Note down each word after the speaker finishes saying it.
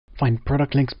Find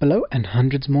product links below and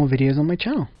hundreds more videos on my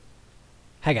channel.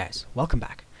 Hey guys, welcome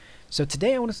back. So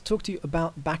today I wanted to talk to you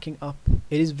about backing up.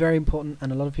 It is very important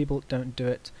and a lot of people don't do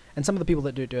it, and some of the people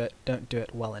that do it don't do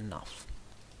it well enough.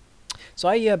 So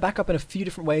I back up in a few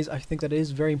different ways. I think that it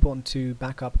is very important to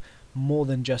back up more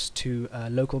than just to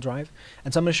local drive,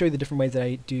 and so I'm going to show you the different ways that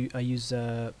I use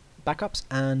backups,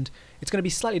 and it's going to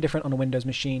be slightly different on a Windows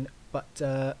machine, but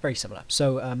very similar.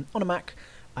 So on a Mac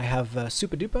I have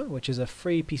Super Duper, which is a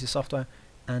free piece of software,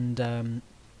 and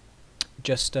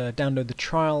just download the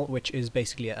trial, which is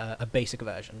basically a basic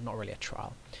version, not really a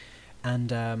trial,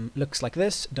 and looks like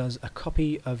this. Does a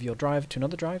copy of your drive to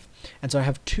another drive, and so I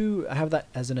have that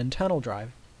as an internal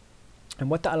drive, and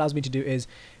what that allows me to do is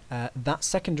that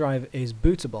second drive is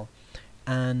bootable,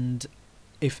 and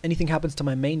if anything happens to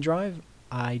my main drive,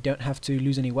 I don't have to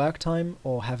lose any work time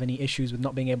or have any issues with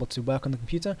not being able to work on the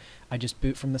computer. I just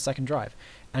boot from the second drive,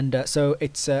 and so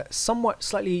it's somewhat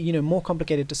slightly more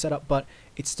complicated to set up, but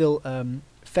it's still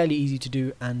fairly easy to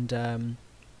do, and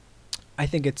I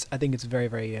think it's very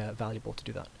valuable to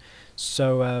do that.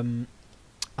 So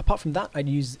apart from that, I'd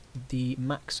use the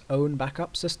Mac's own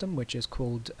backup system, which is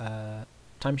called Time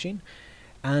Machine.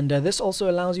 And this also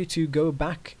allows you to go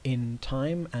back in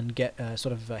time and get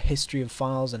sort of a history of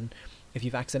files, and if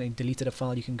you've accidentally deleted a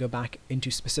file, you can go back into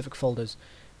specific folders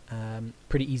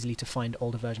pretty easily to find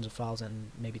older versions of files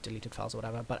and maybe deleted files or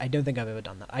whatever. But I don't think I've ever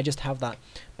done that. I just have that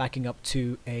backing up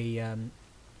to a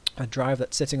drive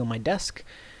that's sitting on my desk,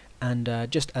 and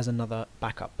just as another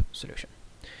backup solution.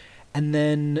 And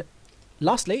then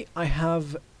lastly, I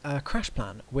have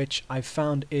CrashPlan, which I've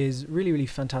found is really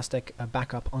fantastic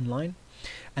backup online.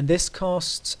 And this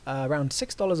costs around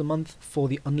 $6 a month for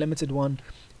the unlimited one,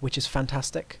 which is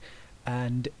fantastic,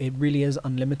 and it really is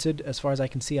unlimited. As far as I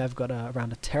can see, I've got around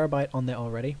 1 terabyte on there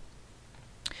already.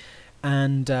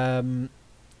 And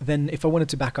then if I wanted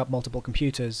to back up multiple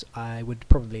computers, I would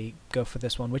probably go for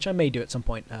this one, which I may do at some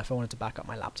point if I wanted to back up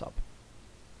my laptop.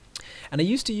 And I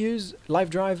used to use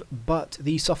LiveDrive, but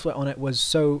the software on it was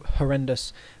so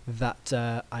horrendous that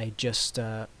I just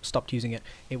stopped using it.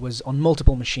 It was on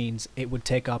multiple machines. It would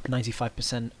take up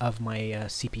 95% of my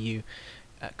CPU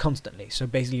constantly. So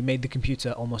basically made the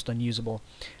computer almost unusable,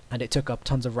 and it took up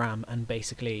tons of RAM, and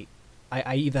basically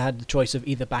I either had the choice of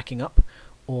either backing up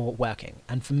or working.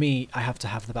 And for me, I have to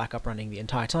have the backup running the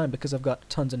entire time because I've got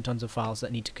tons and tons of files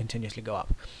that need to continuously go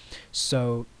up.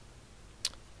 So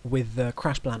with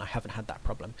CrashPlan, I haven't had that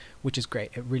problem, which is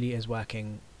great. It really is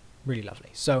working really lovely.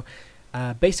 So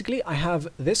basically, I have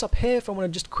this up here if I want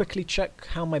to just quickly check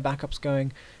how my backup's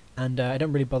going, and I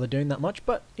don't really bother doing that much,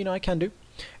 but I can do.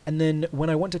 And then when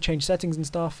I want to change settings and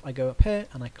stuff, I go up here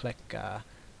and I click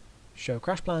Show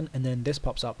CrashPlan, and then this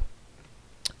pops up,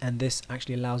 and this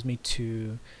actually allows me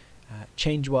to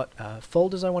change what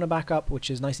folders I want to back up,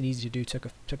 which is nice and easy to do.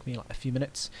 Took me like a few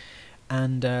minutes.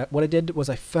 And what I did was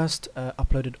I first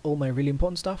uploaded all my really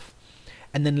important stuff,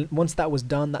 and then once that was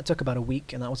done, that took about a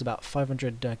week, and that was about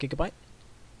 500 gigabyte.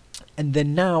 And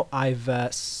then now I've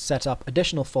set up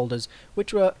additional folders,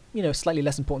 which were slightly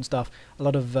less important stuff, a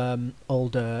lot of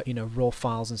older raw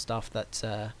files and stuff that's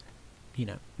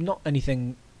not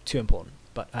anything too important,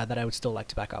 but that I would still like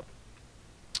to back up.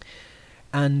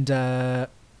 And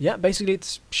yeah, basically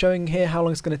it's showing here how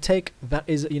long it's going to take. That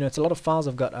is, it's a lot of files.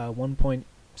 I've got 1.7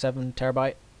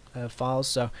 terabyte files,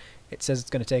 so it says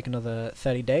it's going to take another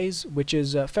 30 days, which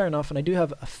is fair enough, and I do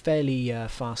have a fairly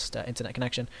fast internet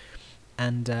connection,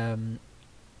 and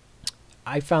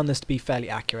I found this to be fairly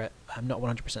accurate. I'm not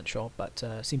 100% sure, but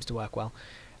seems to work well.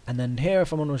 And then here,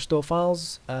 if I want to restore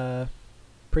files,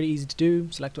 pretty easy to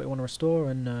do. Select what you want to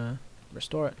restore and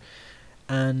restore it.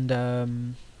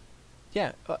 And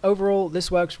yeah, overall this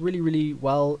works really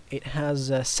well. It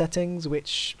has settings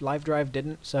which LiveDrive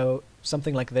didn't, so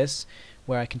something like this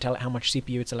where I can tell it how much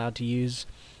CPU it's allowed to use,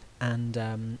 and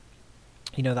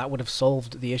that would have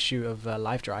solved the issue of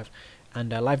LiveDrive.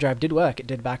 And LiveDrive did work. It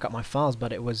did back up my files,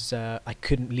 but it was I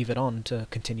couldn't leave it on to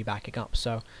continue backing up,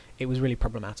 so it was really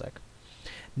problematic.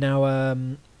 Now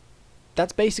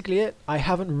that's basically it. I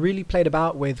haven't really played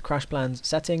about with CrashPlan's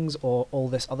settings or all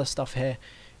this other stuff here.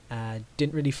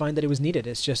 Didn't really find that it was needed.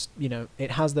 It's just,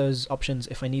 it has those options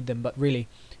if I need them, but really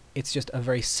it's just a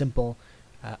very simple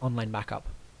online backup,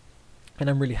 and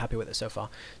I'm really happy with it so far.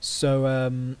 So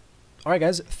alright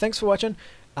guys, thanks for watching.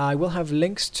 I will have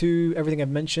links to everything I've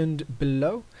mentioned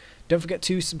below. Don't forget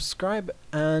to subscribe,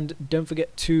 and don't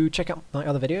forget to check out my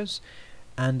other videos,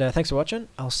 and thanks for watching.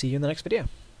 I'll see you in the next video.